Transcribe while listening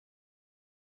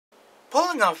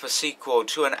pulling off a sequel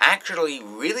to an actually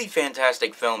really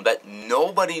fantastic film that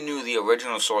nobody knew the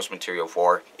original source material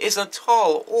for is a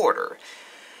tall order.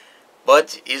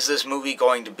 But is this movie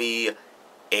going to be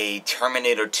a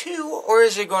Terminator 2, or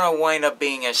is it going to wind up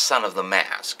being a Son of the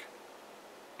Mask?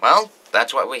 Well,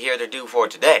 that's what we're here to do for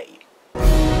today.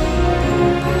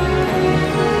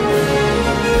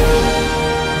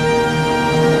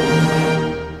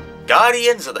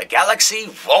 Guardians of the Galaxy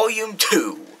Volume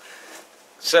 2.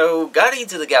 So,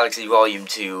 Guardians of the Galaxy Volume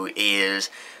 2 is,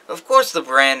 of course, the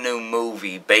brand new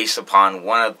movie based upon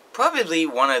probably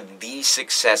one of the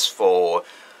successful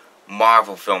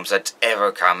Marvel films that's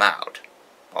ever come out.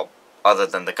 Well, other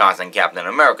than the constant Captain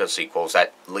America sequels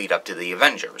that lead up to the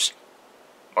Avengers.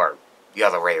 Or the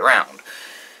other way around.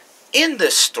 In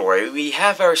this story, we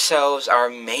have ourselves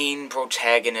our main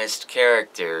protagonist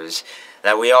characters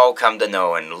that we all come to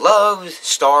know and love: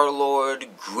 Star-Lord,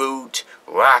 Groot,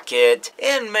 Rocket,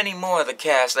 and many more of the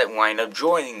cast that wind up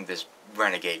joining this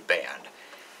renegade band.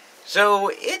 So,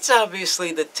 it's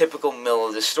obviously the typical middle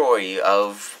of the story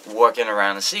of working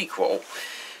around a sequel.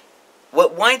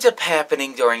 What winds up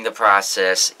happening during the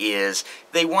process is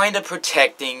they wind up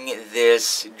protecting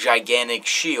this gigantic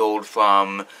shield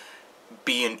from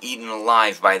being eaten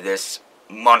alive by this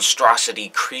monstrosity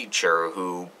creature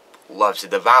who loves to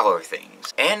devour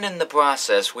things. And in the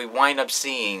process, we wind up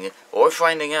seeing, or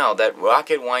finding out, that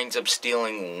Rocket winds up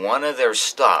stealing one of their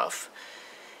stuff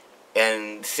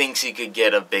and thinks he could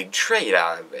get a big trade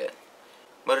out of it.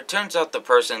 But it turns out the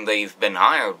person they've been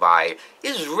hired by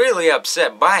is really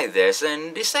upset by this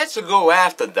and decides to go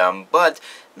after them, but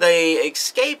they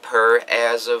escape her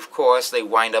as, of course, they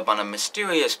wind up on a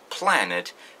mysterious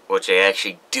planet, which they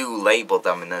actually do label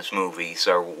them in this movie,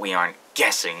 so we aren't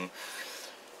guessing,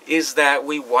 is that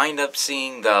we wind up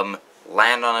seeing them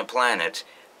land on a planet,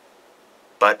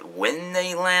 but when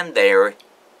they land there,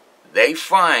 they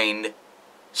find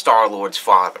Star-Lord's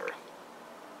father.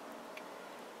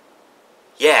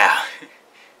 Yeah,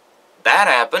 that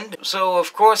happened. So,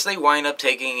 of course, they wind up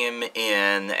taking him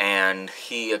in, and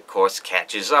he, of course,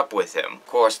 catches up with him. Of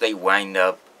course, they wind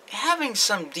up having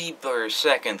some deeper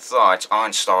second thoughts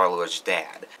on Star-Lord's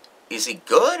dad. Is he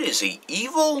good? Is he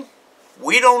evil?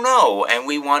 We don't know, and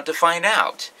we want to find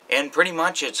out. And pretty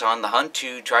much it's on the hunt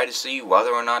to try to see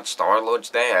whether or not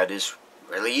Star-Lord's dad is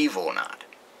really evil or not.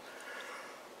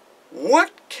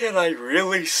 What can I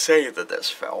really say to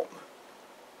this film?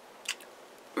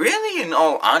 Really, in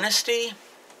all honesty,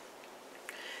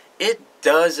 it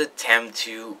does attempt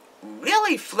to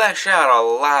really flesh out a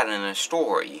lot in a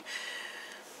story.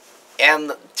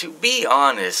 And to be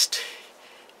honest,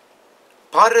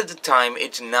 part of the time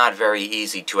it's not very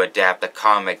easy to adapt a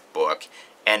comic book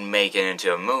and make it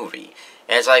into a movie.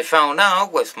 As I found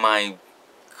out with my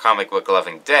comic book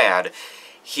loving dad,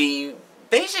 he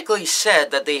basically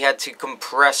said that they had to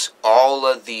compress all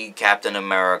of the Captain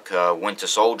America Winter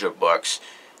Soldier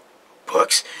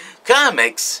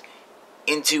comics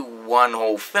into one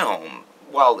whole film.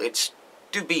 Well, it's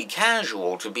to be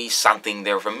casual, to be something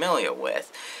they're familiar with.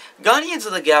 Guardians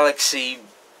of the Galaxy,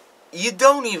 you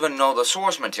don't even know the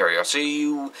source material, so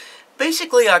you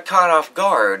basically are caught off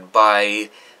guard by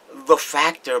the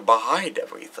factor behind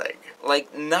everything.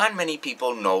 Like, not many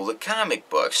people know the comic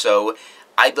book, so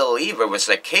I believe it was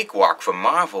a cakewalk for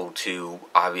Marvel to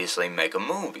obviously make a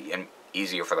movie, and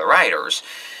easier for the writers.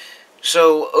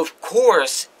 So, of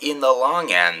course, in the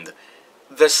long end,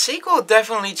 the sequel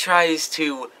definitely tries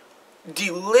to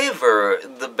deliver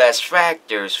the best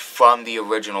factors from the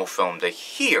original film to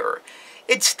here.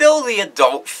 It's still the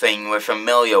adult thing we're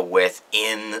familiar with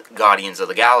in Guardians of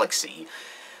the Galaxy,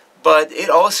 but it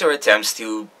also attempts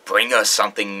to bring us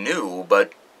something new,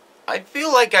 but I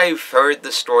feel like I've heard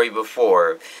the story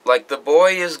before. Like, the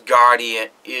boy is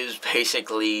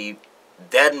basically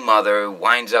dead mother,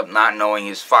 winds up not knowing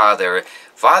his father.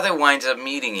 Father winds up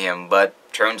meeting him, but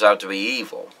turns out to be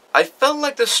evil. I felt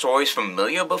like the story's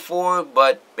familiar before,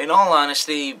 but in all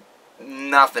honesty,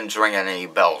 nothing's ringing any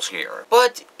bells here.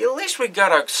 But at least we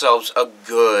got ourselves a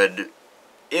good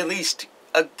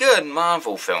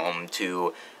Marvel film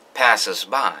to pass us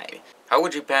by. How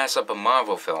would you pass up a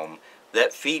Marvel film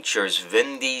that features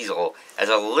Vin Diesel as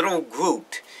a little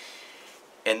Groot,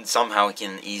 and somehow he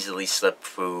can easily slip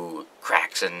through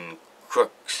cracks and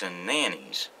crooks and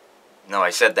nannies? No,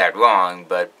 I said that wrong,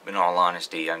 but in all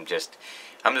honesty, I'm just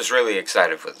really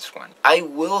excited for this one. I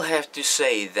will have to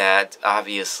say that,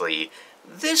 obviously,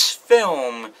 this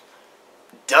film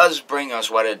does bring us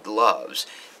what it loves.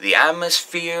 The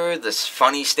atmosphere, this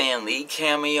funny Stan Lee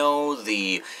cameo,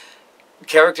 the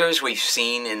characters we've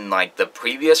seen in, like, the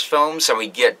previous films, and we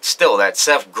get still that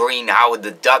Seth Green Howard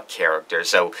the Duck character,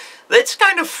 so it's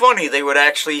kind of funny they would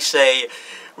actually say,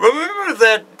 remember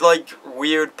that, like,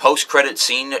 weird post-credit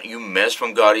scene that you missed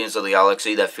from Guardians of the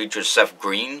Galaxy that features Seth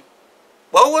Green?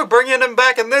 Well, we're bringing him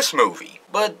back in this movie.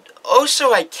 But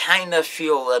also I kind of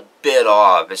feel a bit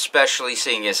off, especially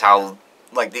seeing as how,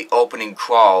 like, the opening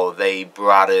crawl, they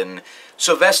brought in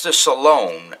Sylvester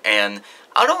Stallone, and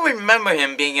I don't remember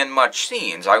him being in much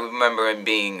scenes. I remember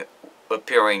him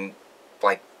appearing,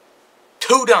 like,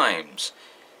 2 times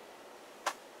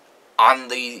on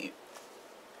the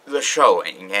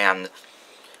showing, and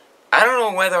I don't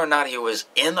know whether or not he was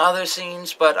in other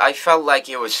scenes, but I felt like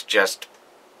it was just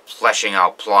fleshing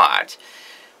out plot,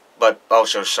 but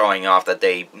also showing off that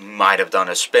they might have done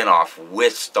a spin-off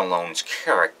with Stallone's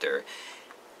character.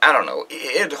 I don't know,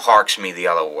 it harks me the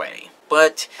other way.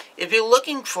 But if you're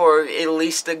looking for at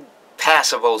least a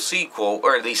passable sequel,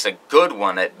 or at least a good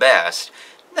one at best,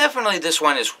 definitely this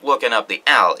one is looking up the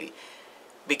alley.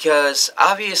 Because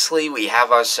obviously we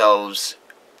have ourselves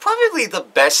probably the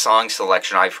best song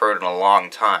selection I've heard in a long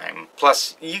time.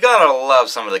 Plus, you gotta love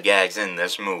some of the gags in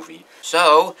this movie.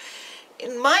 So,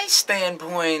 in my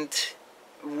standpoint,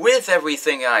 with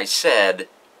everything I said,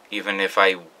 even if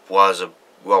I was a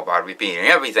robot repeating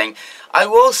everything, I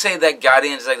will say that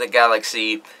Guardians of the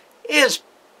Galaxy is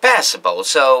passable,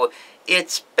 so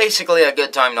it's basically a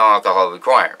good time, no alcohol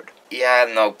required. Yeah,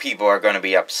 I know people are going to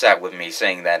be upset with me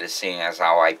saying that, as seeing as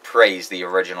how I praise the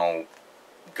original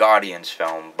Guardians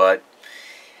film, but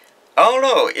I don't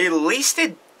know, at least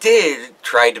it did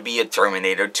try to be a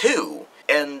Terminator 2,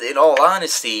 and in all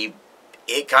honesty,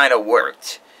 it kind of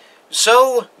worked.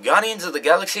 So, Guardians of the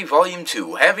Galaxy Volume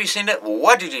 2, have you seen it?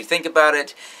 What did you think about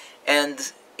it?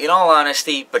 And, in all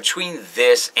honesty, between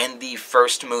this and the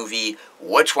first movie,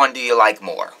 which one do you like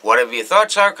more? Whatever your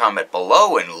thoughts are, comment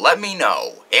below and let me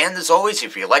know. And as always,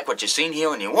 if you like what you've seen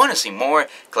here and you want to see more,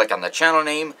 click on the channel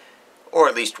name, or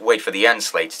at least wait for the end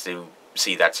slates to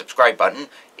see that subscribe button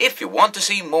if you want to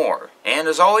see more. And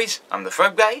as always, I'm the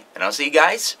Ferb Guy, and I'll see you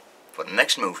guys for the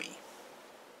next movie.